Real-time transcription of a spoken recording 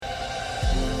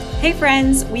Hey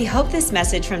friends, we hope this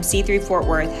message from C3 Fort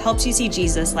Worth helps you see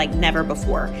Jesus like never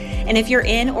before. And if you're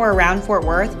in or around Fort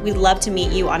Worth, we'd love to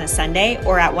meet you on a Sunday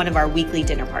or at one of our weekly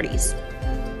dinner parties.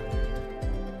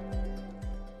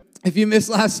 If you missed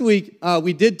last week,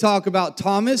 we did talk about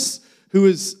Thomas, who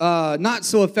is not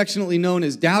so affectionately known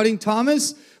as Doubting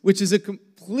Thomas, which is a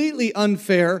completely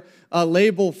unfair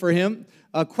label for him.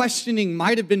 Questioning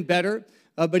might have been better,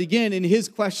 but again, in his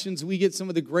questions, we get some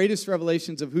of the greatest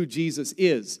revelations of who Jesus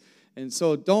is. And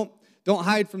so don't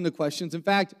hide from the questions. In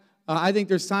fact, I think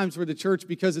there's times where the church,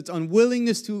 because its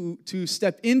unwillingness to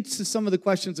step into some of the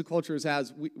questions the culture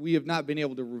has, we have not been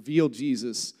able to reveal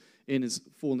Jesus in his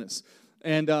fullness.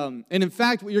 And in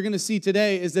fact, what you're going to see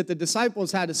today is that the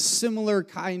disciples had a similar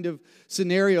kind of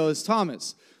scenario as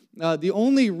Thomas. The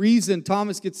only reason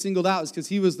Thomas gets singled out is because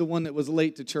he was the one that was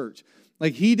late to church.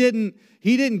 Like he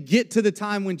didn't get to the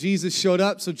time when Jesus showed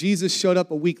up, so Jesus showed up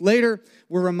a week later.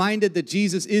 We're reminded that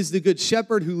Jesus is the good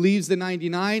shepherd who leaves the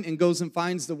 99 and goes and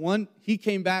finds the one. He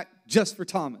came back just for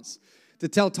Thomas, to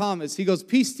tell Thomas. He goes,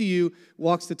 "Peace to you,"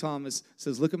 walks to Thomas,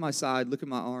 says, "Look at my side, look at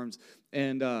my arms,"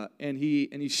 and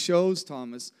he shows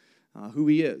Thomas who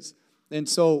he is. And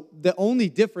so the only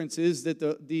difference is that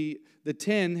the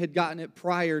 10 had gotten it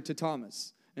prior to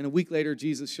Thomas, and a week later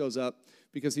Jesus shows up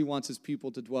because he wants his people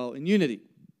to dwell in unity.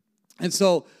 And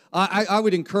so I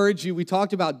would encourage you, we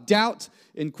talked about doubt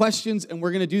and questions, and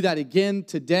we're going to do that again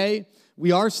today.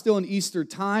 We are still in Easter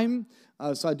time,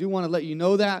 so I do want to let you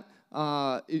know that.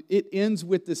 It ends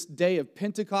with this day of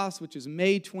Pentecost, which is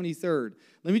May 23rd.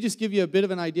 Let me just give you a bit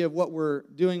of an idea of what we're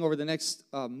doing over the next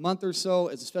month or so,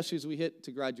 especially as we hit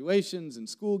to graduations and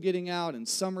school getting out and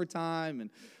summertime and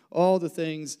all the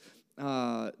things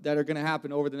that are going to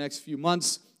happen over the next few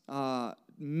months.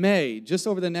 May, just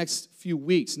over the next few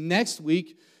weeks. Next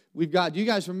week, we've got, do you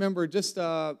guys remember just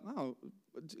a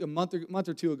month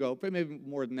or two ago, maybe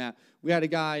more than that, we had a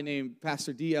guy named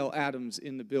Pastor D.L. Adams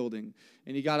in the building,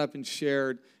 and he got up and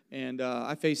shared, and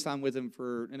I FaceTimed with him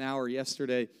for an hour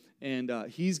yesterday, and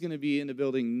he's going to be in the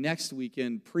building next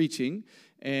weekend preaching,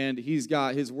 and he's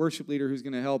got his worship leader who's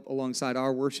going to help alongside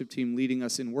our worship team leading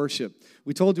us in worship.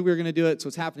 We told you we were going to do it, so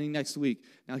it's happening next week.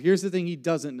 Now, here's the thing he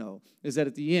doesn't know, is that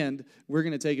at the end, we're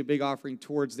going to take a big offering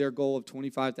towards their goal of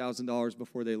 $25,000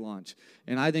 before they launch.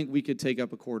 And I think we could take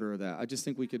up a quarter of that. I just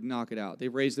think we could knock it out.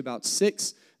 They've raised about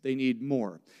 6. They need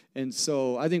more. And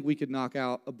so I think we could knock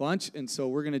out a bunch. And so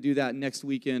we're going to do that next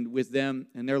weekend with them.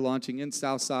 And they're launching in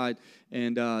Southside.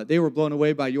 And they were blown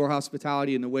away by your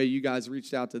hospitality and the way you guys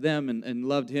reached out to them and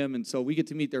loved him. And so we get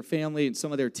to meet their family and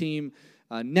some of their team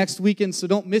next weekend. So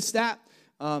don't miss that.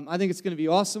 I think it's going to be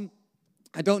awesome.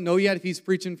 I don't know yet if he's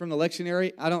preaching from the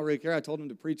lectionary. I don't really care. I told him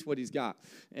to preach what he's got,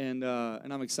 and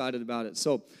I'm excited about it.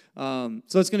 So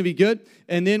it's going to be good.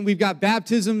 And then we've got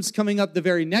baptisms coming up the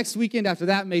very next weekend. After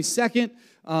that, May 2nd.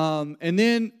 And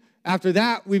then after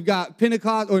that, we've got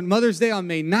Pentecost or Mother's Day on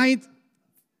May 9th.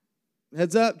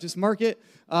 Heads up, just mark it.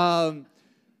 Then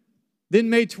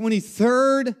May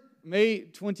 23rd. May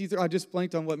 23rd. I just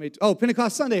blanked on what May.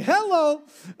 Pentecost Sunday. Hello.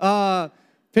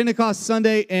 Pentecost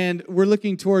Sunday, and we're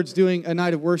looking towards doing a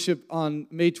night of worship on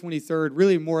May 23rd,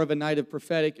 really more of a night of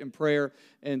prophetic and prayer,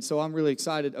 and so I'm really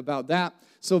excited about that.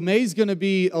 So May's going to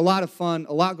be a lot of fun,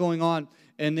 a lot going on,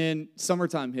 and then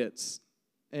summertime hits.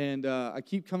 And I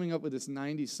keep coming up with this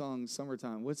 90s song,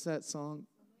 Summertime. What's that song?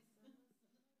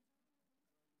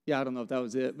 Yeah, I don't know if that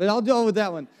was it, but I'll go with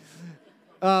that one.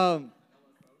 I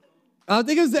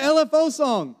think it was the LFO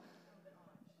song.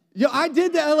 Yeah, I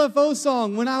did the LFO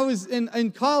song when I was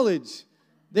in college.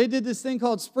 They did this thing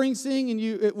called Spring Sing, and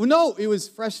it was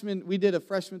freshman. We did a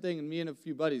freshman thing, and me and a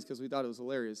few buddies, because we thought it was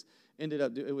hilarious, ended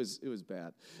up it was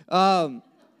bad.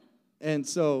 And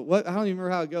so I don't even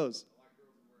remember how it goes.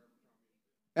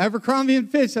 Abercrombie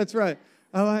and Fitch, that's right.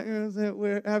 I like girls that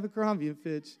wear Abercrombie and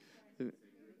Fitch.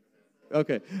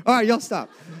 Okay, all right, y'all stop.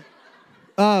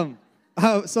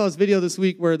 I saw this video this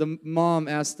week where the mom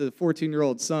asked the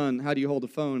 14-year-old son, "How do you hold a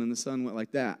phone?" And the son went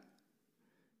like that.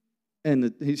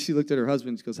 And she looked at her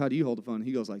husband. She goes, "How do you hold a phone?" And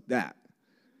he goes like that.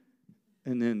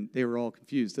 And then they were all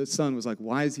confused. The son was like,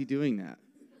 "Why is he doing that?"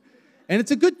 And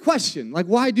it's a good question. Like,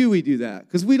 why do we do that?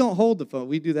 Because we don't hold the phone.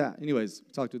 We do that. Anyways,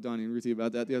 I talked with Donnie and Ruthie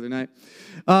about that the other night.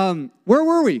 Where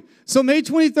were we? So May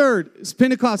 23rd, it's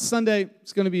Pentecost Sunday.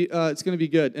 It's going to be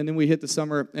good. And then we hit the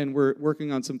summer, and we're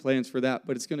working on some plans for that.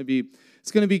 But it's going to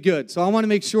be good. So I want to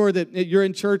make sure that you're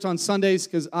in church on Sundays,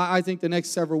 because I think the next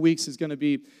several weeks is going to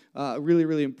be really,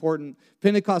 really important.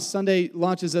 Pentecost Sunday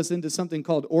launches us into something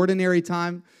called Ordinary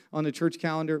Time on the church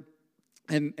calendar.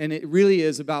 And it really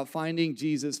is about finding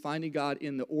Jesus, finding God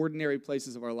in the ordinary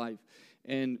places of our life.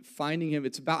 and finding him.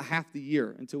 It's about half the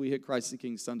year until we hit Christ the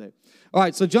King Sunday. All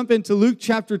right, so jump into Luke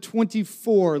chapter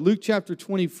 24. Luke chapter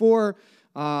 24.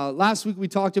 Last week we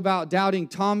talked about doubting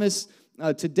Thomas.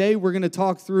 Today we're going to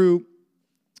talk through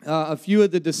a few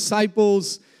of the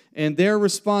disciples and their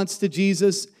response to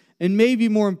Jesus, and maybe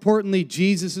more importantly,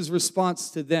 Jesus' response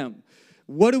to them.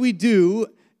 What do we do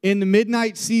in the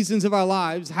midnight seasons of our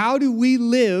lives? How do we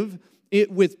live it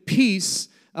with peace,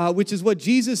 which is what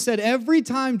Jesus said every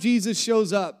time Jesus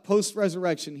shows up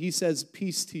post-resurrection. He says,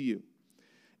 peace to you.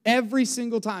 Every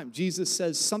single time, Jesus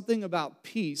says something about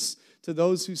peace to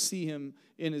those who see him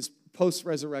in his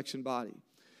post-resurrection body.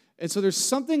 And so there's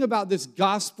something about this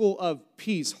gospel of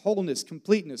peace, wholeness,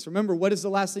 completeness. Remember, what is the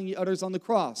last thing he utters on the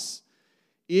cross?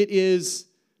 It is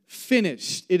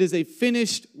finished. It is a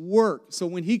finished work. So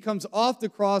when he comes off the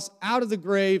cross, out of the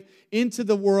grave, into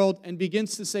the world, and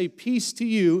begins to say, peace to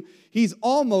you, he's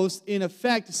almost, in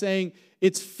effect, saying,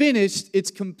 it's finished,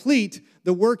 it's complete,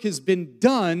 the work has been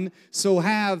done, so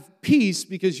have peace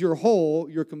because you're whole,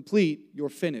 you're complete, you're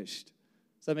finished.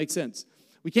 Does that make sense?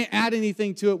 We can't add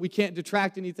anything to it. We can't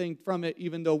detract anything from it,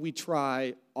 even though we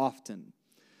try often.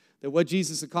 That what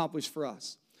Jesus accomplished for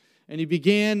us. And he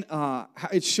began,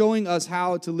 it's showing us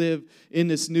how to live in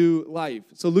this new life.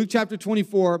 So Luke chapter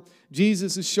 24,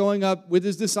 Jesus is showing up with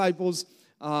his disciples.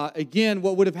 Again,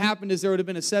 what would have happened is there would have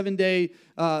been a 7-day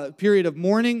period of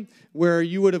mourning where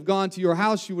you would have gone to your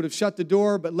house, you would have shut the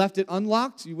door, but left it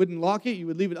unlocked. You wouldn't lock it, you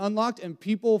would leave it unlocked, and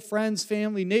people, friends,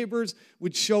 family, neighbors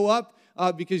would show up.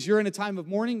 Because you're in a time of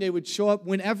mourning, they would show up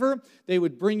whenever. They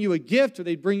would bring you a gift or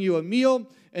they'd bring you a meal,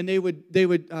 and they would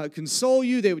console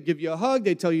you. They would give you a hug.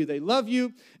 They'd tell you they love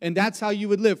you, and that's how you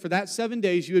would live. For that 7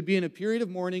 days, you would be in a period of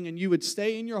mourning, and you would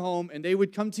stay in your home, and they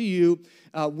would come to you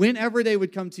whenever they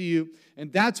would come to you,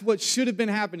 and that's what should have been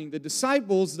happening. The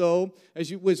disciples, though,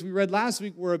 as we read last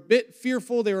week, were a bit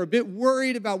fearful. They were a bit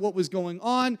worried about what was going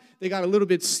on. They got a little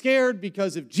bit scared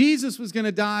because if Jesus was going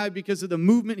to die because of the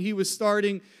movement he was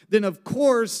starting, then of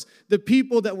course the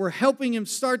people that were helping him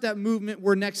start that movement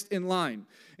were next in line.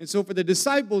 And so for the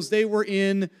disciples, they were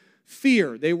in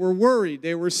fear. They were worried.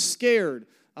 They were scared,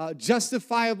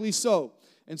 justifiably so.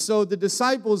 And so the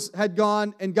disciples had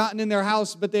gone and gotten in their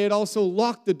house, but they had also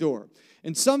locked the door.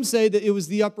 And some say that it was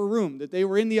the upper room, that they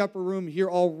were in the upper room here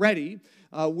already,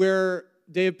 where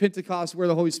Day of Pentecost, where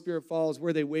the Holy Spirit falls,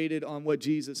 where they waited on what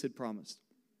Jesus had promised.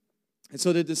 And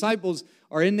so the disciples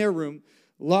are in their room,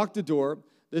 locked the door.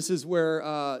 This is where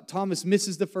Thomas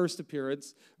misses the first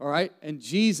appearance, all right? And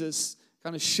Jesus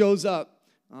kind of shows up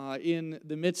in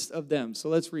the midst of them. So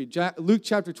let's read Luke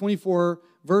chapter 24,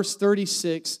 verse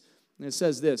 36, and it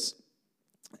says this.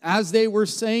 As they were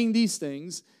saying these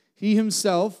things, he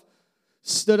himself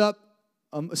stood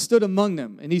among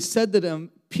them, and he said to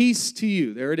them, peace to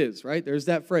you. There it is, right? There's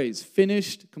that phrase,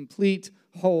 finished, complete,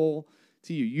 whole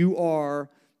to you. You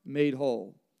are made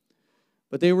whole.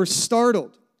 But they were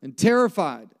startled and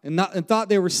terrified and thought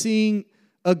they were seeing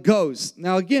a ghost.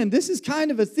 Now again, this is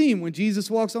kind of a theme when Jesus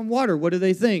walks on water. What do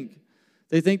they think?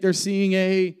 They think they're seeing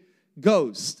a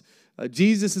ghost.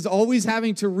 Jesus is always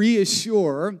having to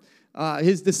reassure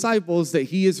his disciples that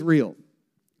he is real.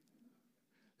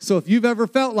 So if you've ever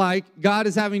felt like God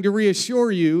is having to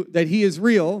reassure you that he is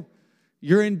real,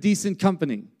 you're in decent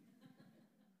company.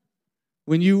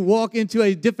 When you walk into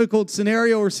a difficult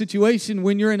scenario or situation,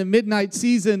 when you're in a midnight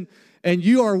season and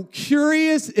you are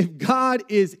curious if God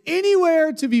is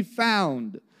anywhere to be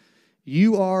found,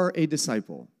 you are a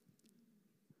disciple.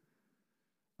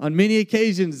 On many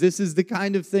occasions, this is the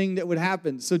kind of thing that would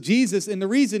happen. So Jesus, and the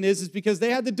reason is because they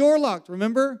had the door locked,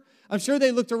 remember? I'm sure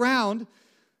they looked around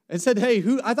and said, hey,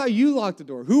 I thought you locked the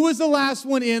door. Who was the last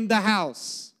one in the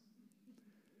house?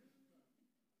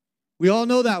 We all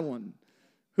know that one.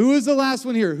 Who was the last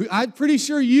one here? I'm pretty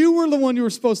sure you were the one who were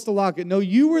supposed to lock it. No,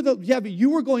 you were but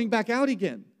you were going back out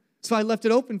again. So I left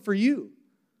it open for you.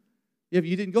 Yeah, but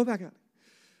you didn't go back out.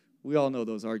 We all know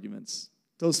those arguments.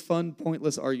 Those fun,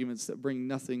 pointless arguments that bring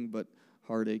nothing but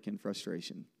heartache and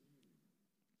frustration.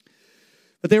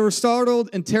 But they were startled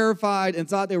and terrified and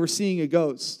thought they were seeing a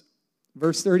ghost.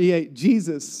 Verse 38,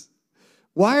 Jesus,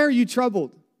 why are you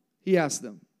troubled? He asked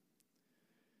them.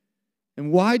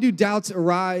 And why do doubts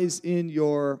arise in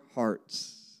your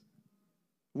hearts?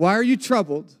 Why are you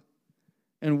troubled?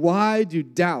 And why do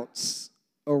doubts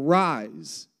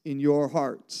arise in your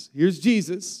hearts? Here's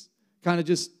Jesus, kind of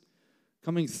just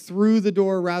coming through the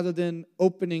door rather than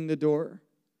opening the door.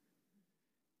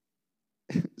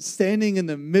 Standing in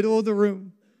the middle of the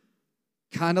room,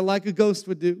 kind of like a ghost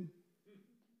would do.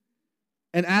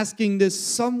 And asking this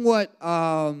somewhat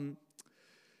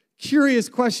curious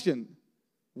question.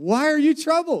 Why are you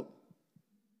troubled?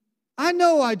 I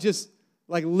know I just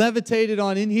like levitated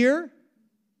on in here.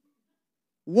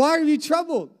 Why are you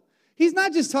troubled? He's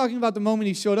not just talking about the moment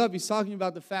he showed up. He's talking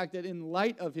about the fact that in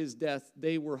light of his death,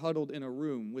 they were huddled in a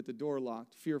room with the door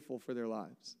locked, fearful for their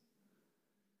lives.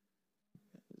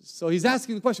 So he's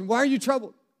asking the question, why are you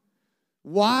troubled?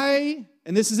 Why,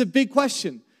 and this is a big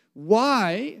question,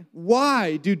 why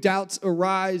do doubts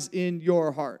arise in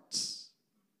your hearts?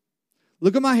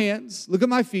 Look at my hands, look at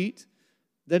my feet,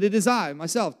 that it is I,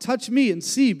 myself. Touch me and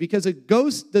see, because a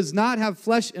ghost does not have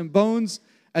flesh and bones,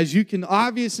 as you can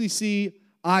obviously see,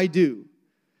 I do.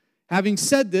 Having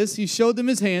said this, he showed them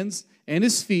his hands and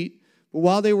his feet, but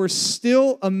while they were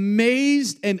still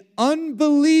amazed and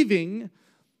unbelieving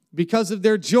because of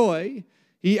their joy,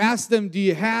 he asked them, do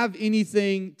you have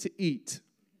anything to eat?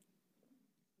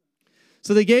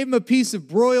 So they gave him a piece of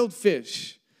broiled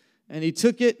fish, and he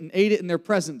took it and ate it in their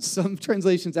presence. Some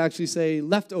translations actually say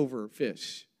leftover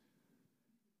fish.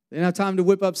 They didn't have time to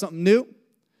whip up something new,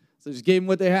 so they just gave him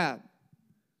what they had.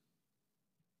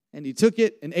 And he took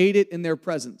it and ate it in their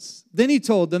presence. Then he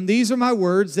told them, these are my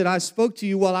words that I spoke to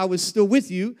you while I was still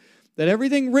with you, that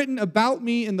everything written about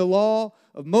me in the law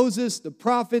of Moses, the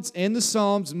prophets, and the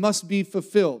Psalms must be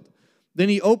fulfilled. Then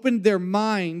he opened their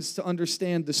minds to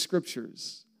understand the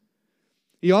scriptures.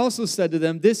 He also said to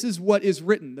them, this is what is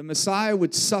written. The Messiah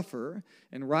would suffer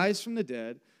and rise from the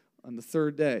dead on the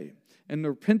third day. And the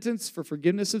repentance for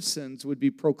forgiveness of sins would be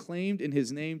proclaimed in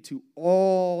his name to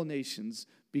all nations,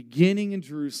 beginning in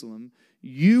Jerusalem.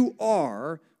 You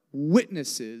are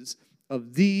witnesses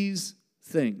of these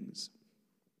things.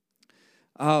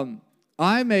 I'm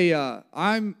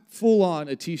full on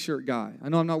a t-shirt guy. I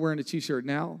know I'm not wearing a t-shirt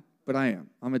now, but I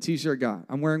am. I'm a t-shirt guy.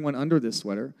 I'm wearing one under this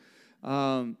sweater,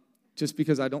 just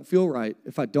because I don't feel right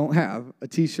if I don't have a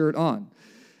t-shirt on.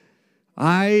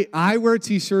 I wear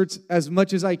t-shirts as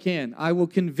much as I can. I will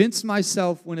convince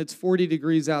myself when it's 40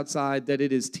 degrees outside that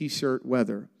it is t-shirt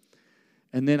weather,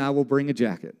 and then I will bring a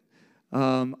jacket.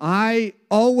 I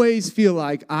always feel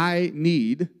like I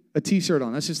need a t-shirt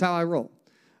on. That's just how I roll.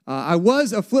 I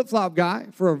was a flip-flop guy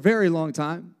for a very long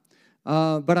time,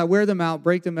 but I wear them out,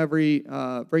 break them every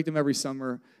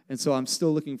summer, and so I'm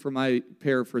still looking for my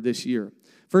pair for this year.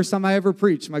 First time I ever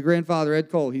preached, my grandfather, Ed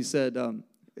Cole, he said,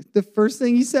 the first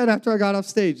thing he said after I got off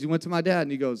stage, he went to my dad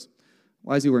and he goes,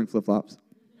 why is he wearing flip-flops?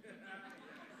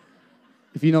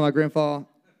 If you know my grandpa,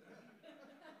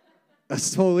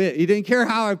 that's totally it. He didn't care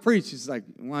how I preached. He's like,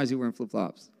 why is he wearing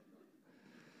flip-flops?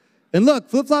 And look,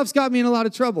 flip-flops got me in a lot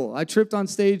of trouble. I tripped on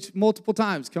stage multiple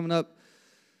times coming up,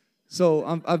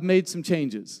 so I've made some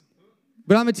changes.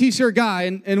 But I'm a t-shirt guy,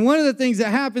 and one of the things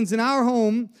that happens in our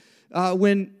home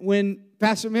when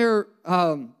Pastor Mayer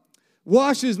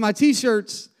washes my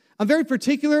t-shirts, I'm very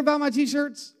particular about my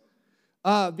t-shirts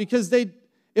because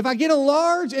if I get a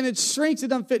large and it shrinks, it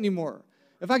doesn't fit anymore.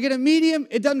 If I get a medium,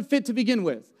 it doesn't fit to begin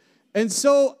with. And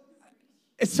so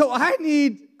I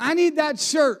need that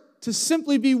shirt to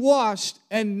simply be washed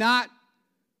and not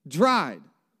dried.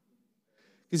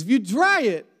 Because if you dry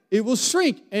it, it will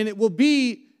shrink and it will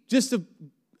be just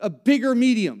a bigger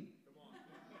medium.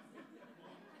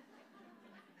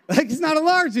 Like it's not a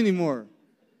large anymore.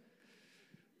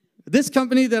 This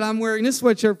company that I'm wearing this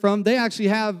sweatshirt from, they actually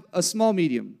have a small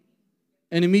medium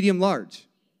and a medium large.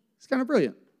 It's kind of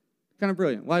brilliant.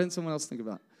 Why didn't someone else think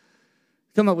about it?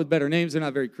 Come up with better names. They're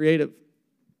not very creative.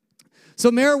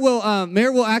 So Mayor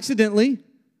will accidentally,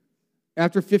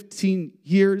 after 15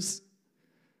 years,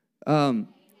 I'm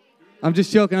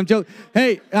just joking.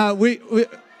 Hey,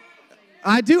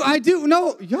 I do.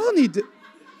 No, y'all need to.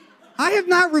 I have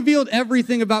not revealed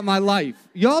everything about my life.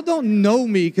 Y'all don't know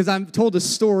me because I've told a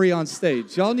story on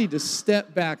stage. Y'all need to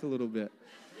step back a little bit.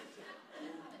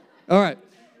 All right.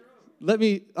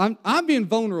 I'm being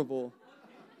vulnerable.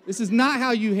 This is not how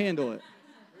you handle it.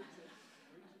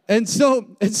 And so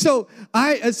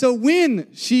when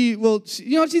she will,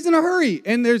 she's in a hurry.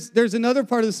 And there's another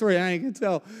part of the story I ain't gonna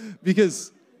tell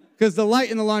because the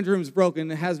light in the laundry room is broken.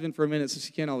 It has been for a minute, so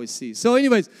she can't always see. So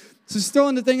anyways, so she's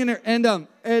throwing the thing in there, and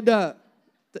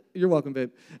you're welcome,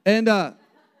 babe. And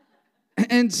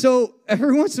so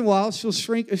every once in a while she'll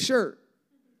shrink a shirt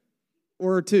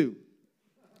or two,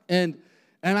 and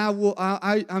then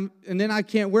I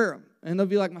can't wear them, and they'll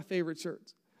be like my favorite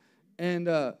shirts, and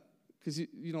because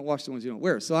you don't wash the ones you don't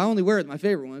wear, so I only wear my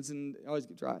favorite ones, and I always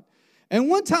get dry. And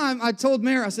one time I told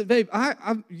Mary, I said, babe,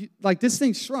 I'm like this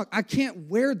thing shrunk. I can't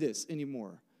wear this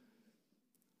anymore.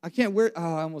 I can't wear.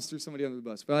 Oh, I almost threw somebody under the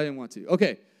bus, but I didn't want to.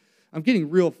 Okay, I'm getting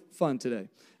real fun today,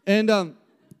 and I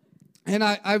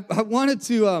wanted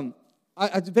to.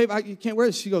 Babe, you can't wear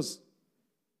this. She goes,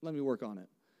 let me work on it,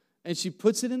 and she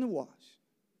puts it in the wash,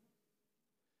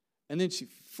 and then she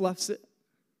fluffs it,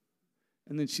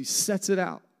 And then she sets it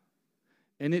out,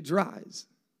 and it dries.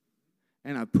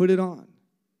 And I put it on,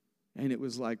 and it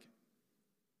was like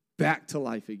back to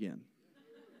life again.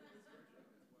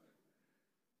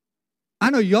 I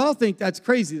know y'all think that's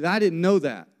crazy that I didn't know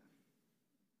that.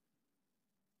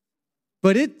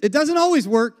 But it doesn't always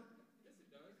work.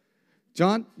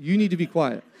 John, you need to be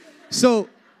quiet. So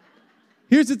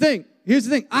here's the thing.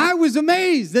 I was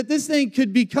amazed that this thing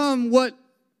could become what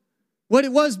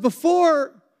it was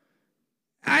before.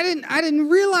 I didn't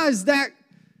realize that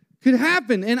could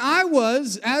happen. And I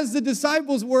was, as the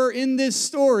disciples were in this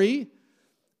story,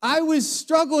 I was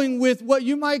struggling with what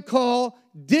you might call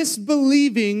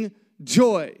disbelieving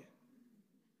joy.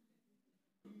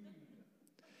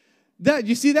 That,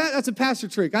 you see that? That's a pastor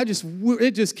trick.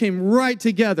 It just came right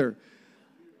together.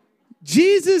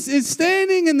 Jesus is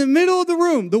standing in the middle of the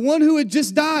room. The one who had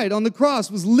just died on the cross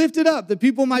was lifted up that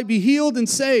people might be healed and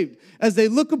saved as they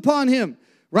look upon him,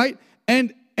 right?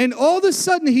 And all of a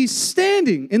sudden, he's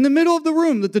standing in the middle of the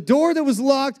room, that the door that was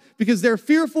locked because they're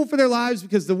fearful for their lives,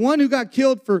 because the one who got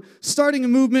killed for starting a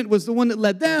movement was the one that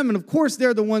led them, and of course,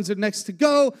 they're the ones that are next to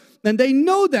go, and they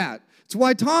know that. It's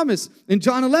why Thomas in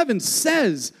John 11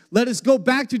 says, let's go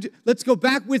back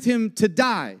with him to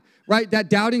die, right? That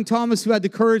doubting Thomas who had the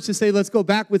courage to say, let's go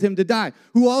back with him to die,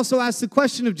 who also asked the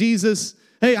question of Jesus,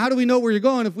 hey, how do we know where you're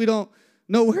going if we don't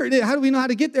know where it is? How do we know how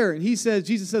to get there? And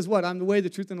Jesus says what? I'm the way, the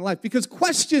truth, and the life. Because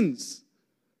questions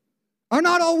are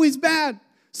not always bad.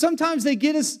 Sometimes they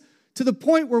get us to the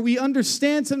point where we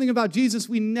understand something about Jesus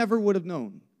we never would have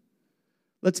known.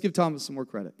 Let's give Thomas some more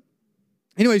credit.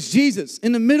 Anyways, Jesus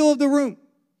in the middle of the room,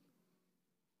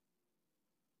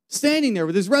 standing there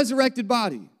with his resurrected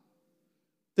body.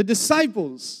 The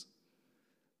disciples,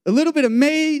 a little bit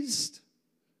amazed.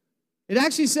 It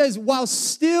actually says, while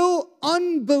still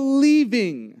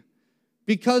unbelieving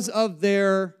because of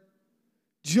their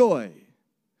joy.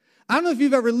 I don't know if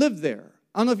you've ever lived there.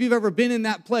 I don't know if you've ever been in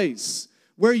that place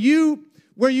where you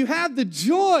have the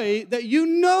joy that you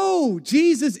know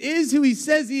Jesus is who he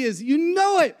says he is. You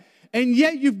know it. And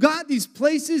yet you've got these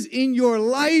places in your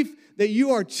life that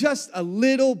you are just a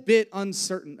little bit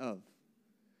uncertain of,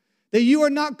 that you are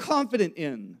not confident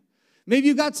in. Maybe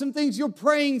you've got some things you're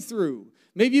praying through.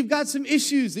 Maybe you've got some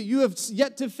issues that you have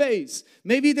yet to face.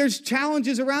 Maybe there's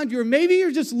challenges around you. Or maybe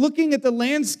you're just looking at the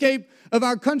landscape of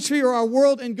our country or our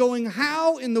world and going,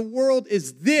 how in the world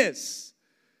is this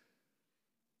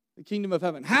the kingdom of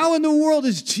heaven? How in the world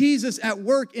is Jesus at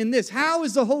work in this? How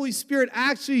is the Holy Spirit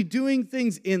actually doing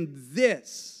things in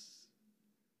this?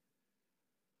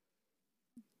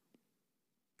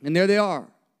 And there they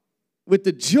are. With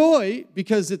the joy,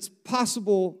 because it's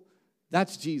possible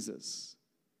that's Jesus.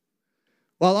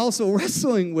 While also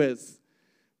wrestling with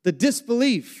the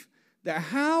disbelief that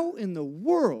how in the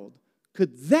world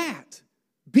could that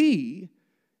be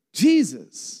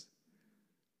Jesus?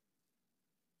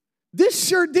 This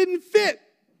shirt didn't fit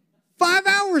 5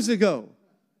 hours ago,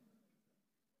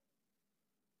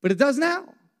 but it does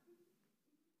now.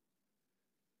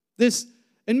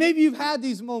 And maybe you've had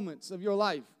these moments of your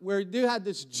life where you had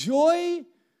this joy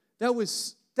that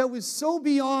was so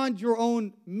beyond your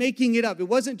own making it up. It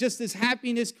wasn't just this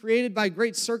happiness created by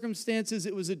great circumstances.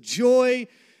 It was a joy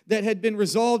that had been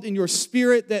resolved in your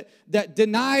spirit that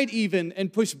denied even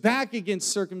and pushed back against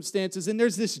circumstances. And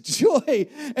there's this joy.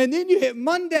 And then you hit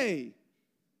Monday.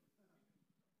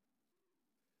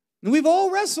 And we've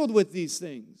all wrestled with these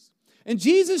things. And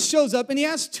Jesus shows up and he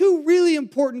asks two really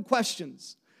important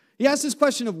questions. He asks this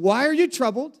question of why are you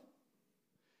troubled?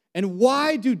 And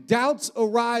why do doubts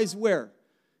arise where?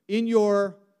 In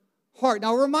your heart.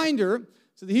 Now, a reminder,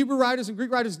 so the Hebrew writers and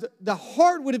Greek writers, the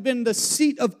heart would have been the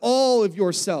seat of all of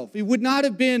yourself. It would not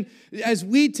have been, as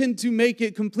we tend to make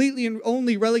it, completely and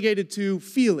only relegated to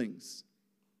feelings.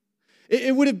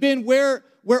 It would have been where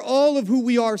all of who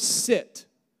we are sit.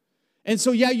 And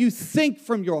so, yeah, you think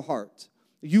from your heart.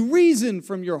 You reason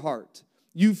from your heart.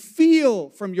 You feel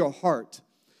from your heart.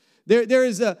 There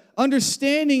is an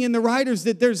understanding in the writers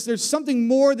that there's something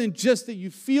more than just that you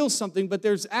feel something, but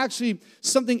there's actually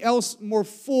something else more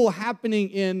full happening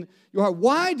in your heart.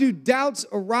 Why do doubts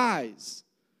arise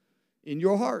in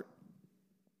your heart?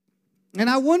 And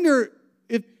I wonder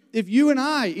if you and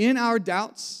I, in our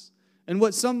doubts, and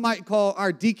what some might call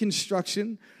our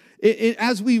deconstruction,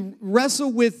 as we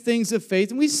wrestle with things of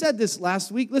faith, and we said this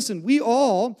last week, listen, we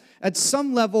all, at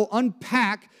some level,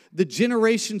 unpack the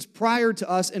generations prior to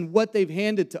us and what they've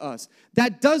handed to us.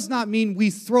 That does not mean we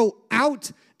throw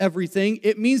out everything.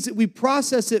 It means that we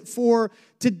process it for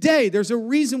today. There's a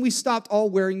reason we stopped all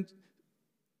wearing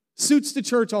suits to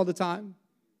church all the time.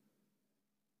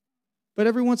 But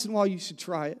every once in a while, you should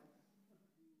try it.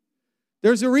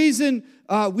 There's a reason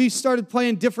we started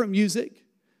playing different music.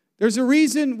 There's a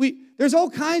reason there's all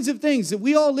kinds of things that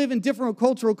we all live in different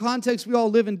cultural contexts. We all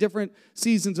live in different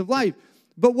seasons of life.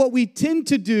 But what we tend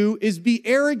to do is be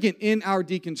arrogant in our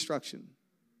deconstruction.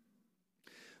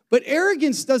 But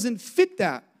arrogance doesn't fit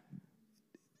that.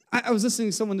 I was listening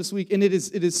to someone this week, and it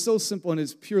is so simple, and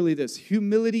it's purely this.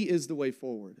 Humility is the way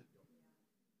forward.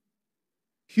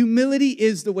 Humility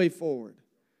is the way forward.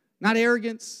 Not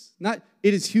arrogance.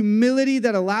 It is humility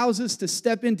that allows us to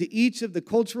step into each of the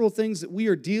cultural things that we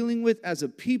are dealing with as a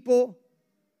people.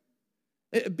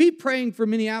 Be praying for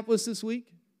Minneapolis this week.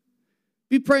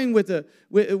 Be praying with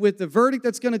the verdict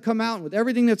that's going to come out, and with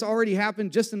everything that's already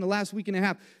happened just in the last week and a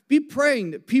half. Be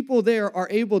praying that people there are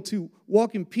able to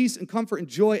walk in peace and comfort and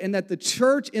joy, and that the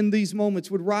church in these moments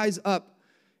would rise up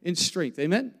in strength.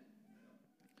 Amen?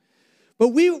 But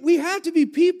we have to be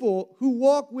people who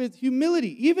walk with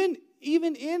humility. Even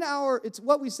in it's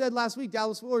what we said last week.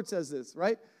 Dallas Willard says this,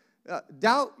 right?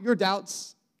 Doubt your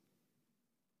doubts,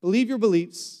 believe your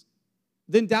beliefs,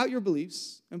 then doubt your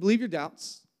beliefs, and believe your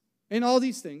doubts. In all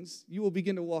these things, you will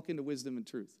begin to walk into wisdom and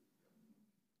truth.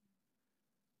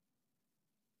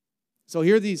 So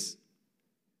here are these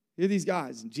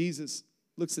guys, and Jesus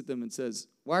looks at them and says,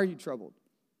 "Why are you troubled?"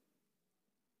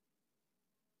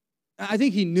 I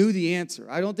think he knew the answer.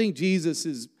 I don't think Jesus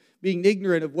is being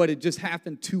ignorant of what had just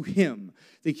happened to him.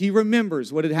 I think he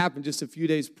remembers what had happened just a few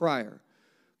days prior.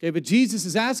 Okay, but Jesus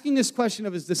is asking this question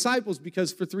of his disciples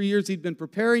because for 3 years he'd been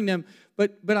preparing them.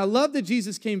 But I love that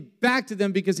Jesus came back to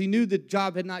them because he knew the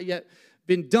job had not yet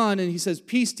been done. And he says,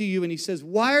 "Peace to you." And he says,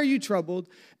 "Why are you troubled?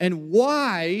 And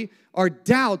why are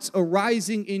doubts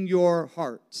arising in your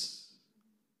hearts?"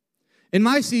 In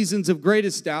my seasons of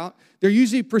greatest doubt, they're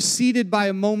usually preceded by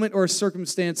a moment or a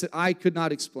circumstance that I could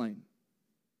not explain.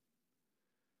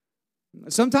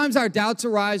 Sometimes our doubts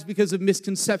arise because of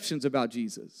misconceptions about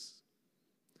Jesus.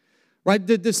 Right?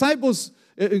 The disciples,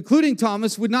 including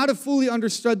Thomas, would not have fully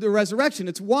understood the resurrection.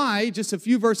 It's why, just a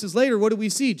few verses later, what do we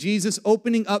see? Jesus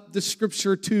opening up the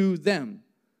scripture to them.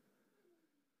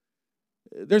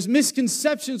 There's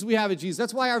misconceptions we have of Jesus.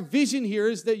 That's why our vision here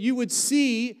is that you would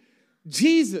see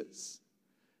Jesus.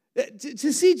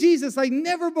 To see Jesus like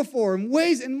never before in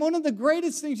ways, and one of the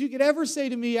greatest things you could ever say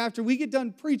to me after we get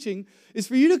done preaching is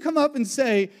for you to come up and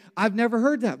say, "I've never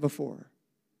heard that before."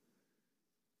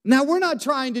 Now, we're not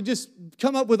trying to just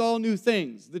come up with all new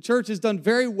things. The church has done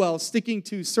very well sticking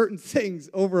to certain things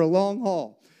over a long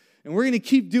haul. And we're going to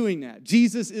keep doing that.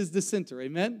 Jesus is the center,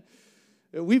 amen?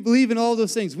 We believe in all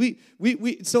those things.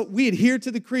 So we adhere to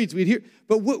the creeds.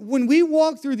 But when we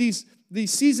walk through these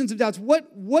seasons of doubts,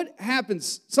 what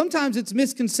happens? Sometimes it's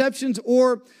misconceptions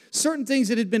or certain things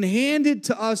that had been handed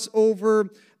to us over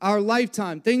our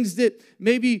lifetime. Things that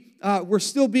maybe were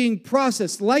still being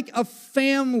processed. Like a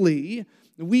family,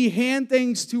 we hand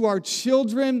things to our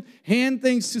children, hand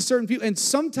things to certain people, and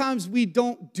sometimes we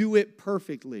don't do it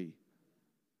perfectly.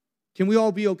 Can we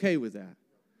all be okay with that?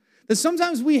 That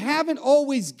sometimes we haven't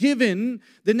always given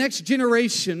the next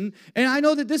generation, and I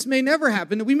know that this may never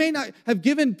happen, that we may not have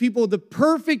given people the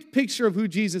perfect picture of who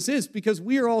Jesus is because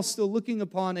we are all still looking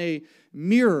upon a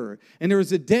mirror. And there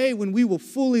is a day when we will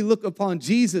fully look upon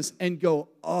Jesus and go,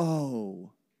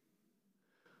 oh.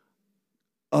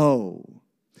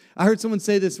 I heard someone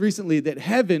say this recently, that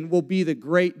heaven will be the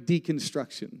great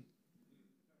deconstruction.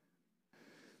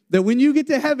 That when you get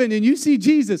to heaven and you see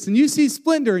Jesus and you see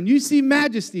splendor and you see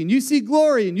majesty and you see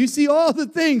glory and you see all the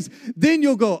things, then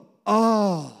you'll go,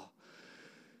 oh,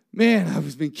 man,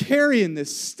 I've been carrying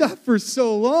this stuff for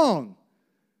so long.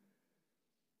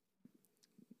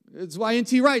 That's why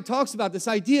N.T. Wright talks about this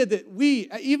idea that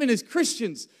we, even as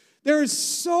Christians, there is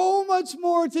so much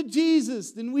more to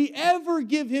Jesus than we ever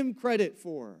give him credit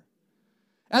for.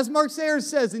 As Mark Sayers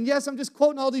says, and yes, I'm just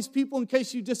quoting all these people in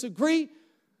case you disagree,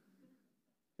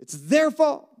 it's their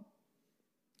fault.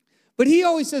 But he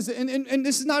always says, and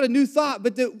this is not a new thought,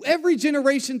 but that every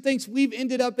generation thinks we've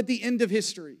ended up at the end of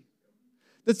history.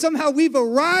 That somehow we've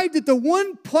arrived at the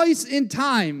one place in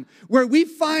time where we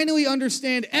finally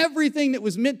understand everything that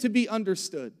was meant to be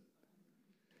understood.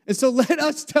 And so let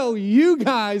us tell you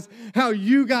guys how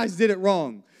you guys did it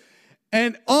wrong.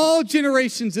 And all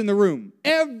generations in the room,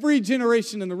 every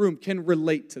generation in the room can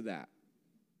relate to that.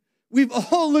 We've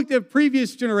all looked at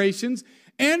previous generations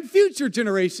and future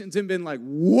generations and been like,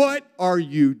 what are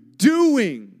you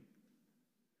doing?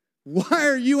 Why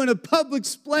are you in a public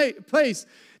place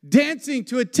dancing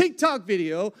to a TikTok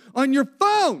video on your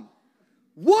phone?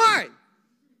 Why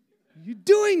are you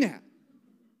doing that?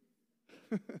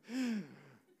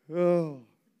 Oh,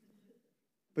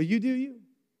 but you do you.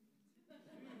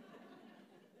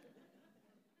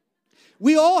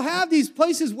 We all have these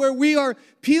places where we are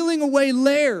peeling away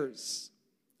layers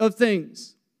of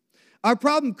things. Our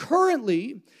problem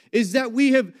currently is that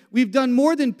we've done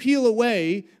more than peel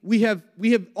away. We have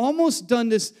almost done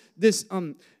this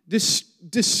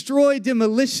destroy,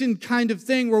 demolition kind of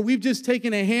thing where we've just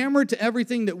taken a hammer to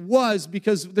everything that was,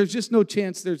 because there's just no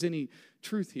chance there's any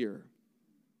truth here.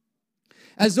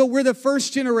 As though we're the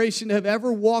first generation to have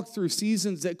ever walked through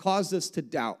seasons that caused us to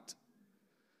doubt,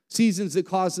 seasons that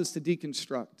caused us to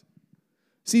deconstruct,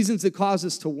 seasons that caused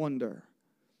us to wonder,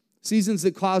 seasons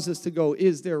that caused us to go,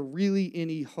 is there really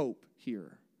any hope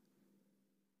here?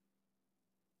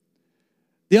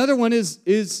 The other one is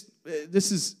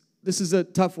this is a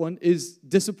tough one, is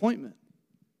disappointment.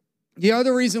 The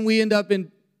other reason we end up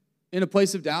in a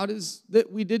place of doubt is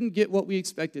that we didn't get what we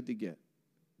expected to get.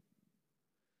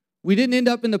 We didn't end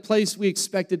up in the place we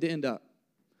expected to end up.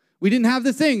 We didn't have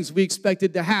the things we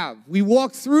expected to have. We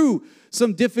walked through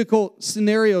some difficult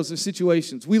scenarios or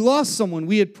situations. We lost someone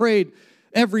we had prayed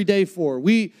every day for.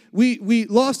 We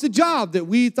lost a job that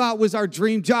we thought was our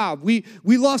dream job. We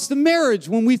lost a marriage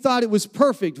when we thought it was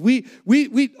perfect. We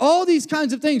all these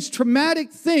kinds of things,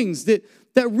 traumatic things that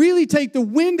really take the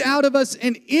wind out of us,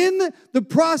 and in the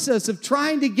process of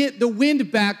trying to get the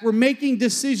wind back, we're making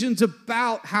decisions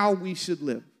about how we should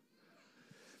live.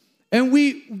 And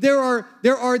there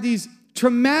are these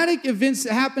traumatic events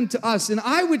that happen to us, and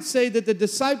I would say that the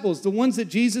disciples, the ones that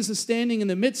Jesus is standing in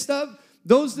the midst of,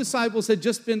 those disciples had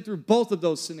just been through both of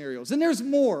those scenarios. And there's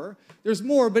more,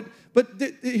 but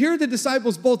here are the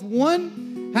disciples, both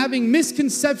one, having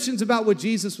misconceptions about what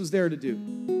Jesus was there to do.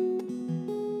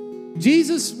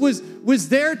 Jesus was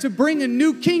there to bring a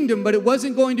new kingdom, but it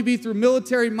wasn't going to be through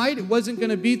military might. It wasn't going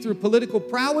to be through political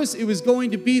prowess. It was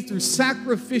going to be through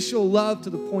sacrificial love to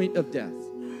the point of death.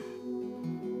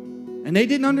 And they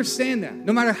didn't understand that,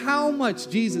 no matter how much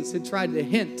Jesus had tried to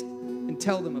hint and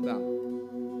tell them about it.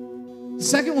 The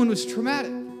second one was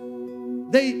traumatic.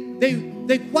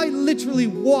 They quite literally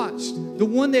watched the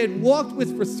one they had walked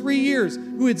with for 3 years,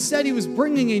 who had said he was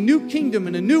bringing a new kingdom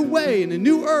and a new way and a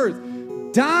new earth,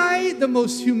 die the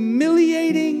most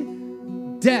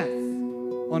humiliating death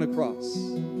on a cross.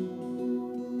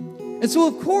 And so,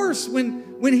 of course, when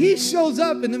he shows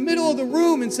up in the middle of the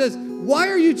room and says, "Why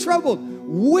are you troubled?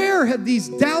 Where have these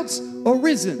doubts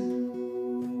arisen?"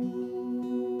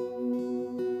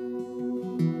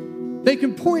 They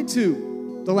can point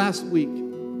to the last week.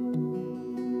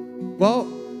 Well,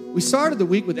 we started the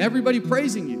week with everybody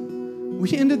praising you.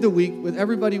 We ended the week with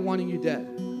everybody wanting you dead.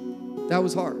 That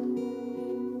was hard.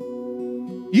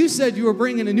 You said you were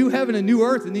bringing a new heaven, a new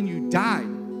earth, and then you died.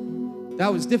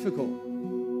 That was difficult.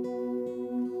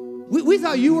 We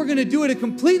thought you were going to do it a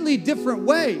completely different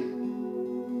way,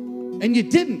 and you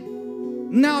didn't.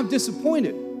 Now I'm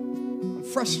disappointed. I'm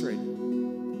frustrated.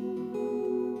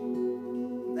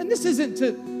 And this isn't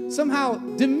to somehow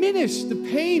diminish the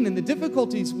pain and the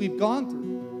difficulties we've gone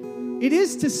through. It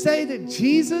is to say that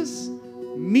Jesus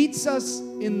meets us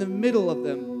in the middle of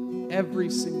them every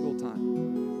single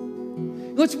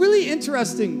time. What's really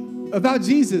interesting about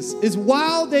Jesus is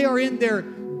while they are in their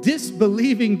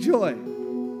disbelieving joy,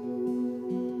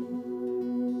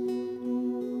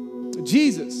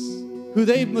 Jesus, who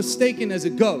they've mistaken as a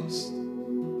ghost,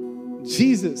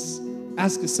 Jesus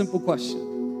asks a simple question.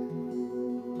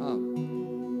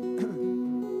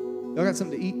 Y'all got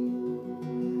something to eat?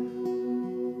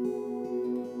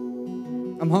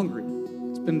 I'm hungry.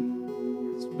 It's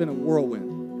been a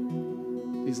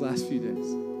whirlwind these last few days.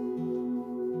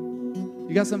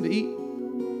 You got something to eat?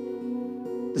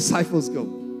 Disciples go,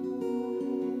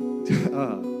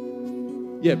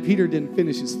 yeah, Peter didn't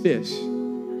finish his fish.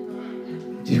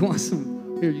 Do you want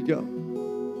some? Here you go.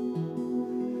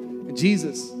 And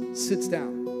Jesus sits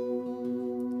down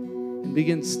and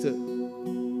begins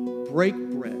to break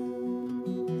bread.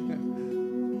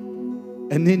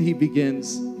 And then he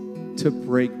begins to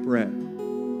break bread.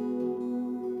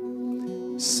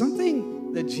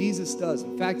 Something that Jesus does,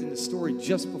 in fact, in the story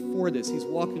just before this, he's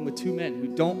walking with two men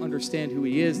who don't understand who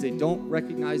he is. They don't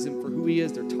recognize him for who he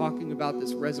is. They're talking about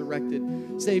this resurrected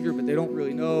Savior, but they don't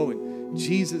really know. And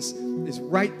Jesus is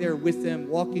right there with them,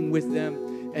 walking with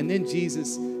them. And then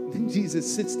Jesus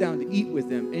sits down to eat with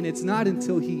them. And it's not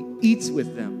until he eats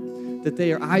with them that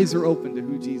their eyes are open to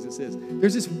who Jesus is.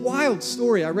 There's this wild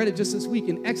story. I read it just this week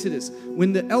in Exodus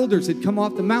when the elders had come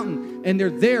off the mountain and they're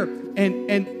there.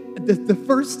 And the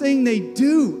first thing they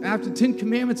do after 10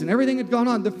 commandments and everything had gone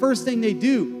on, the first thing they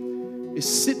do is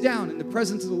sit down in the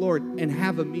presence of the Lord and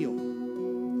have a meal.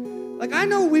 Like, I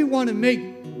know we want to make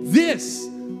this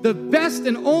the best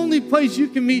and only place you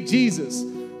can meet Jesus.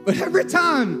 But every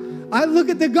time I look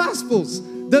at the Gospels,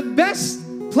 the best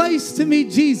place to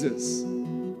meet Jesus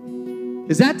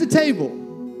is at the table,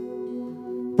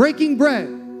 breaking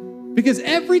bread, because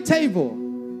every table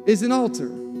is an altar.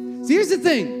 See, here's the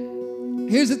thing.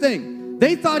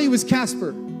 They thought he was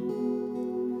Casper,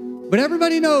 but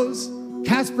everybody knows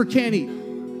Casper can't eat.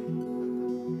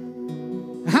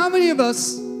 How many of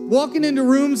us walking into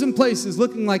rooms and places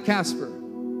looking like Casper,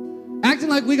 acting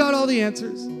like we got all the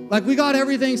answers, like we got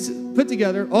everything put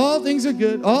together, all things are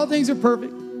good, all things are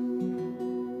perfect,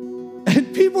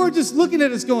 and people are just looking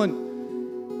at us going,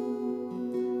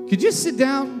 could you sit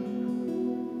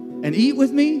down and eat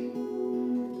with me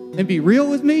and be real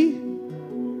with me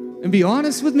and be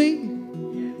honest with me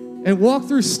and walk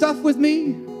through stuff with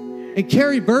me and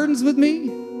carry burdens with me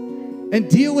and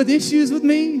deal with issues with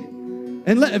me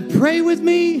and pray with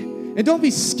me, and don't be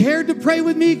scared to pray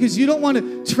with me because you don't want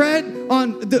to tread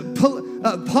on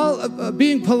the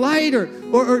being polite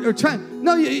or trying.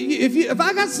 No, if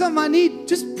I got something I need,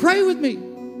 just pray with me,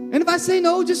 and if I say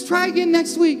no, just try again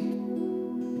next week.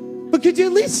 But could you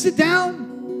at least sit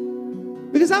down?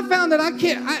 Because I found that I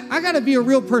got to be a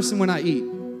real person when I eat.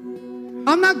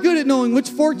 I'm not good at knowing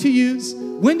which fork to use,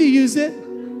 when to use it.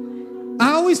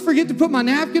 I always forget to put my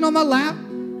napkin on my lap,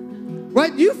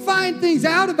 right? You find things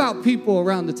out about people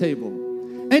around the table.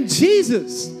 And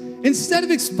Jesus, instead of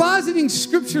expositing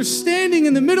scripture standing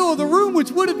in the middle of the room,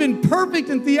 which would have been perfect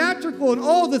and theatrical and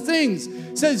all the things,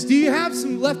 says, do you have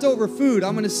some leftover food?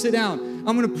 I'm going to sit down.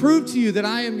 I'm going to prove to you that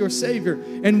I am your Savior.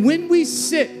 And when we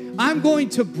sit, I'm going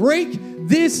to break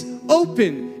this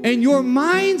open, and your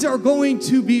minds are going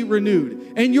to be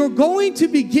renewed, and you're going to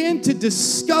begin to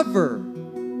discover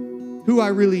who I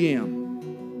really am.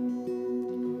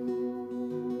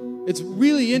 It's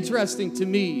really interesting to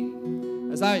me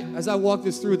as I walk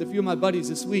this through with a few of my buddies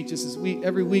this week, just as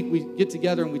every week we get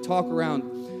together and we talk around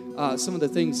some of the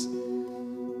things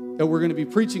that we're going to be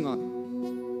preaching on.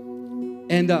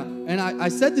 And I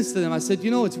said this to them. I said,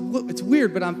 you know, it's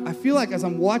weird, but I feel like as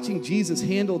I'm watching Jesus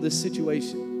handle this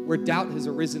situation where doubt has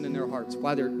arisen in their hearts,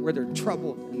 where they're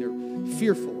troubled and they're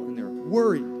fearful and they're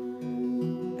worried.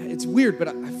 It's weird, but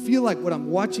I feel like what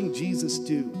I'm watching Jesus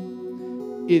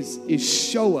do is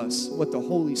show us what the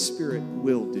Holy Spirit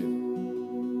will do.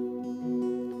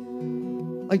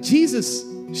 Like Jesus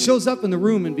shows up in the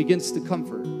room and begins to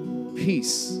comfort,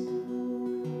 peace.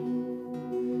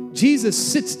 Jesus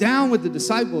sits down with the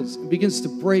disciples and begins to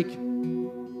break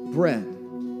bread.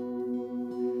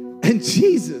 And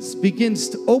Jesus begins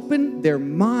to open their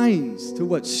minds to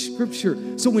what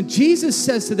Scripture. So when Jesus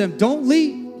says to them, don't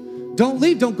leave,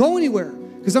 don't go anywhere,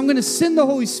 because I'm going to send the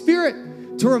Holy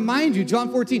Spirit to remind you,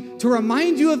 John 14, to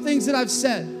remind you of things that I've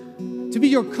said, to be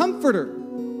your comforter,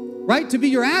 right? To be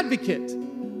your advocate,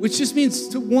 which just means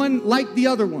to one like the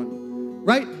other one,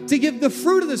 right? To give the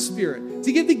fruit of the Spirit,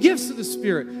 to give the gifts of the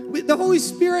Spirit. The Holy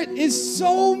Spirit is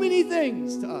so many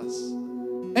things to us.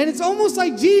 And it's almost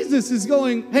like Jesus is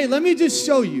going, hey, let me just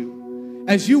show you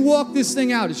as you walk this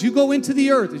thing out, as you go into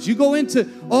the earth, as you go into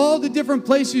all the different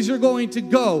places you're going to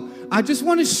go, I just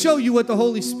want to show you what the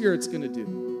Holy Spirit's going to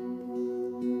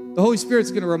do. The Holy Spirit's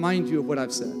going to remind you of what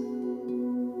I've said.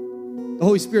 The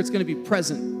Holy Spirit's going to be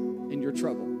present in your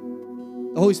trouble.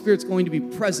 The Holy Spirit's going to be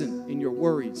present in your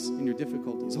worries, in your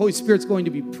difficulties. The Holy Spirit's going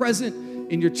to be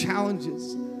present in your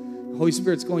challenges. The Holy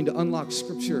Spirit's going to unlock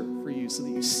Scripture for you so that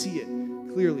you see it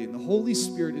clearly. And the Holy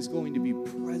Spirit is going to be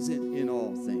present in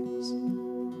all things.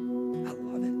 I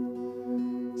love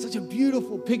it. Such a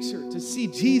beautiful picture to see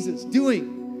Jesus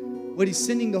doing what he's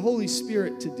sending the Holy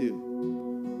Spirit to do.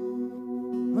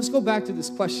 Let's go back to this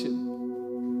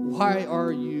question. Why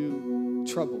are you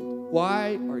troubled?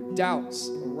 Why are doubts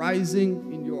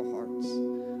arising in your hearts?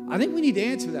 I think we need to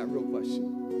answer that real question.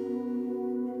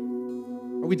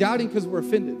 Are we doubting because we're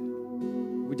offended?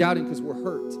 Are we doubting because we're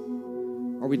hurt?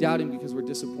 Are we doubting because we're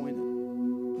disappointed?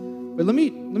 But let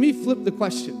me flip the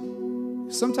question.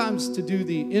 Sometimes to do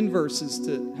the inverse is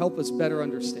to help us better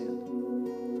understand.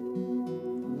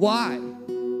 Why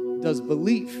does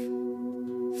belief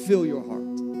fill your heart?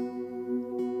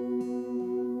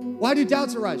 Why do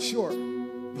doubts arise? Sure.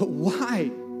 But why?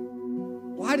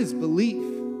 Why does belief,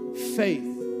 faith,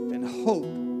 and hope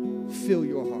fill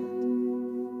your heart?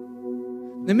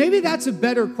 Now maybe that's a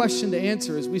better question to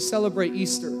answer as we celebrate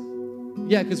Easter.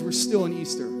 Yeah, because we're still in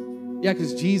Easter. Yeah,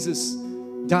 because Jesus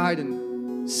died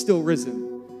and still risen.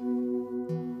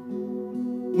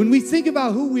 When we think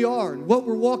about who we are and what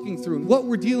we're walking through and what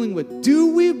we're dealing with,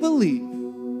 do we believe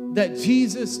that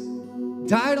Jesus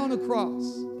died on a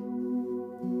cross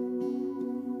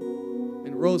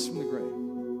and rose from the grave?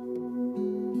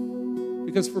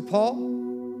 Because for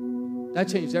Paul, that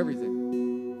changed everything.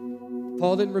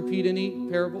 Paul didn't repeat any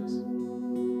parables.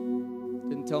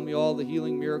 Didn't tell me all the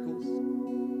healing miracles.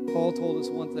 Paul told us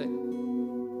one thing.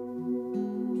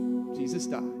 Jesus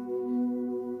died,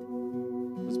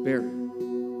 was buried,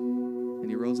 and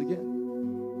he rose again.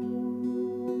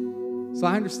 So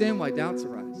I understand why doubts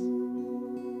arise.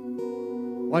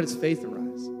 Why does faith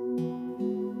arise?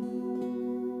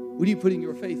 What are you putting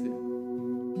your faith in?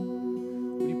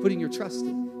 What are you putting your trust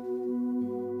in?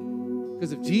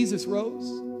 Because if Jesus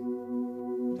rose,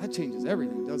 that changes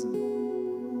everything, doesn't it?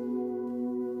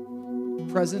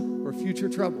 Present or future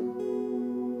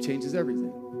trouble changes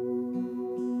everything.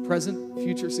 Present,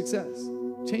 future success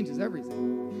changes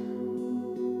everything.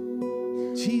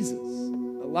 Jesus,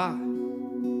 alive.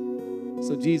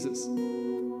 So Jesus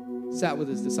sat with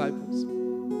his disciples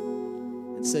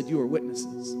and said, you are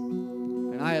witnesses.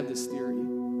 And I have this theory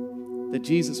that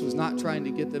Jesus was not trying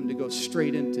to get them to go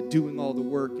straight into doing all the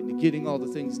work and to getting all the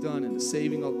things done and to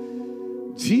saving all.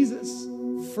 Jesus'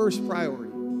 first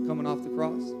priority coming off the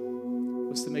cross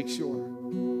was to make sure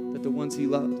that the ones he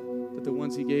loved, that the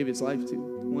ones he gave his life to,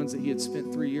 the ones that he had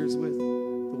spent 3 years with,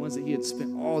 the ones that he had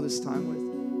spent all this time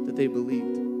with, that they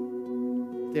believed.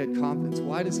 They had confidence.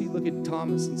 Why does he look at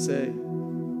Thomas and say,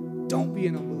 don't be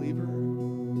an unbeliever?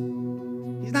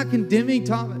 He's not condemning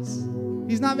Thomas.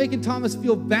 He's not making Thomas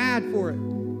feel bad for it.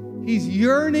 He's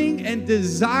yearning and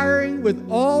desiring with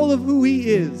all of who he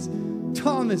is.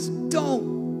 Thomas,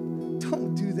 don't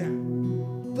do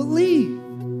that. Believe.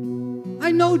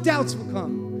 I know doubts will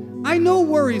come. I know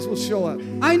worries will show up.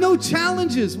 I know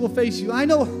challenges will face you. I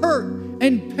know hurt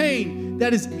and pain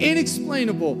that is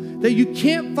inexplainable, that you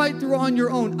can't fight through on your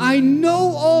own. I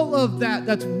know all of that.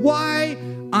 That's why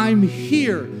I'm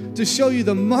here, to show you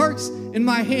the marks in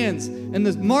my hands and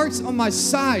the marks on my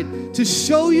side, to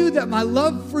show you that my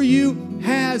love for you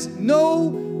has no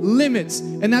limits.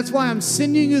 And that's why I'm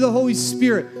sending you the Holy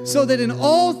Spirit, so that in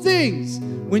all things,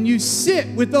 when you sit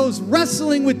with those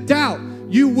wrestling with doubt,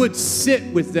 you would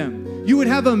sit with them. You would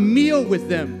have a meal with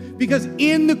them. Because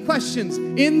in the questions,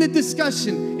 in the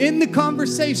discussion, in the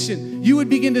conversation, you would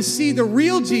begin to see the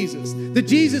real Jesus, the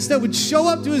Jesus that would show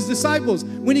up to his disciples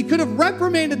when he could have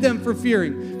reprimanded them for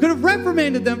fearing, could have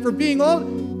reprimanded them for being all,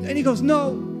 and he goes,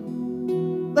 no,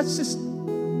 let's just,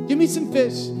 give me some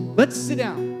fish, let's sit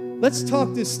down, let's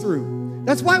talk this through.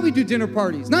 That's why we do dinner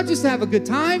parties, not just to have a good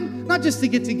time, not just to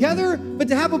get together, but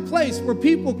to have a place where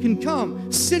people can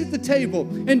come, sit at the table,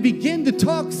 and begin to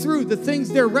talk through the things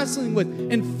they're wrestling with,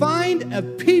 and find a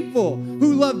people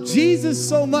who love Jesus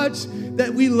so much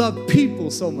that we love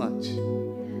people so much.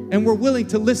 And we're willing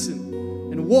to listen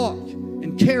and walk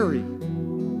and carry.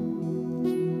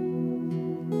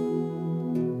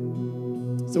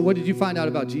 So what did you find out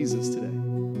about Jesus today?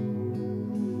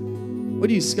 What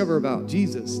do you discover about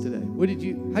Jesus today?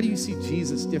 How do you see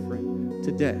Jesus different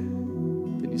today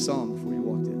than you saw him before you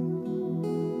walked in?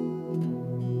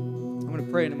 I'm going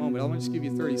to pray in a moment. I want to just give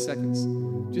you 30 seconds.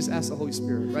 Just ask the Holy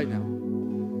Spirit right now.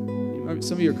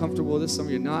 Some of you are comfortable with this, some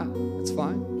of you are not. That's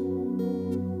fine.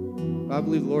 But I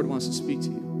believe the Lord wants to speak to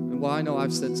you. And while I know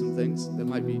I've said some things that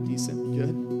might be decent and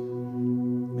good,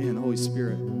 man, the Holy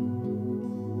Spirit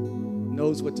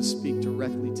knows what to speak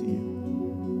directly to you.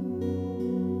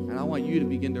 And I want you to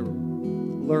begin to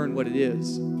learn what it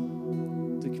is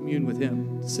to commune with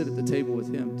him, to sit at the table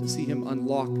with him, to see him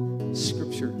unlock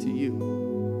Scripture to you.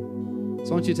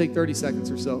 So I want you to take 30 seconds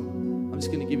or so. I'm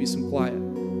just going to give you some quiet.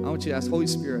 I want you to ask Holy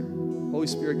Spirit,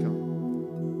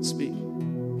 come, speak.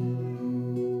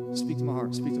 Speak to my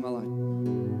heart, speak to my life.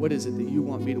 What is it that you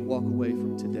want me to walk away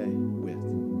from today with?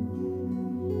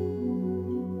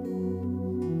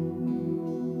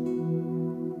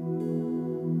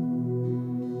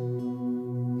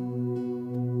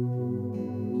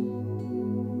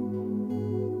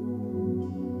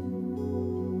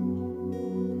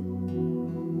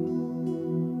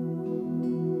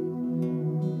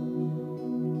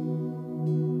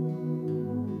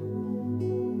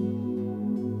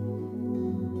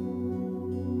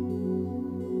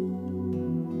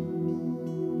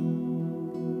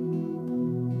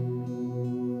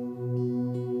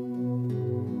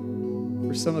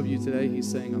 For some of you today, he's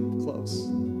saying, I'm close.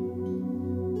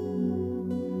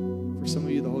 For some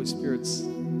of you, the Holy Spirit's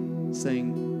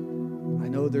saying, I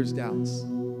know there's doubts,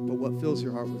 but what fills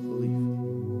your heart with belief?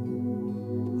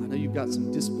 I know you've got some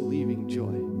disbelieving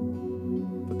joy,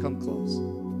 but come close.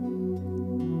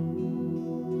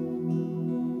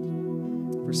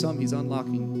 For some, he's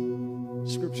unlocking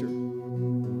Scripture,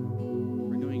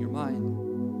 renewing your mind.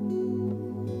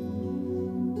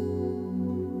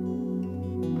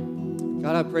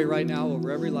 God, I pray right now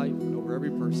over every life and over every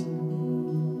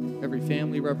person, every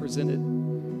family represented.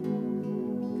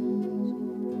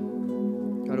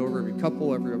 God, over every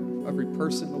couple, every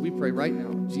person. Lord, we pray right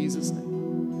now in Jesus' name.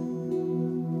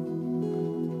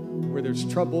 Where there's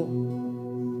trouble,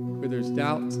 where there's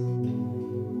doubt,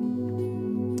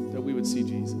 that we would see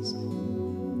Jesus.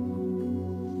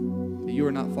 That you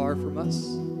are not far from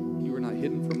us. You are not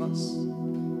hidden from us.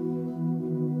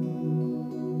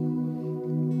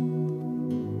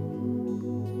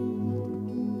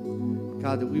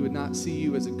 God, that we would not see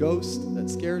you as a ghost that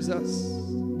scares us.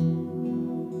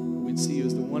 We'd see you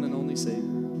as the one and only Savior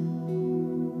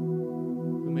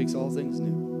who makes all things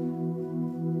new.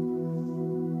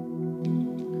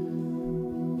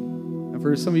 And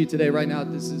for some of you today, right now,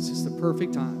 this is just the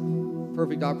perfect time,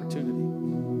 perfect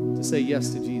opportunity to say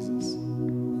yes to Jesus.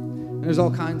 And there's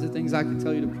all kinds of things I can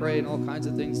tell you to pray and all kinds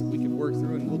of things that we can work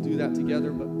through, and we'll do that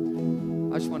together. But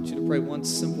I just want you to pray one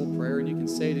simple prayer, and you can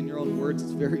say it in your own words.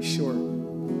 It's very short.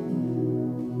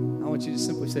 I want you to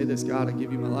simply say this: God, I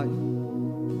give you my life.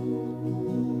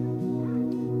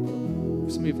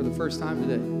 For some of you, for the first time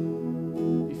today,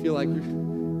 you feel like,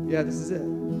 yeah, this is it.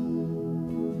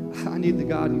 I need the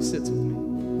God who sits with me.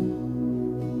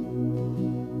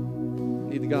 I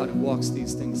need the God who walks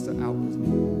these things out with me.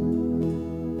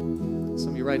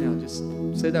 Some of you right now, just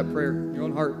say that prayer in your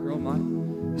own heart, your own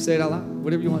mind. You say it out loud,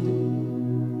 whatever you want to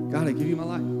do. God, I give you my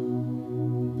life.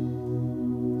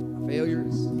 My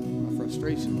failures, my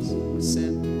frustrations, my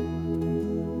sin,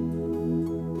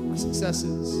 my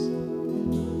successes,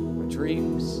 my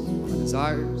dreams, my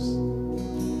desires.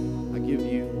 I give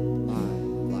you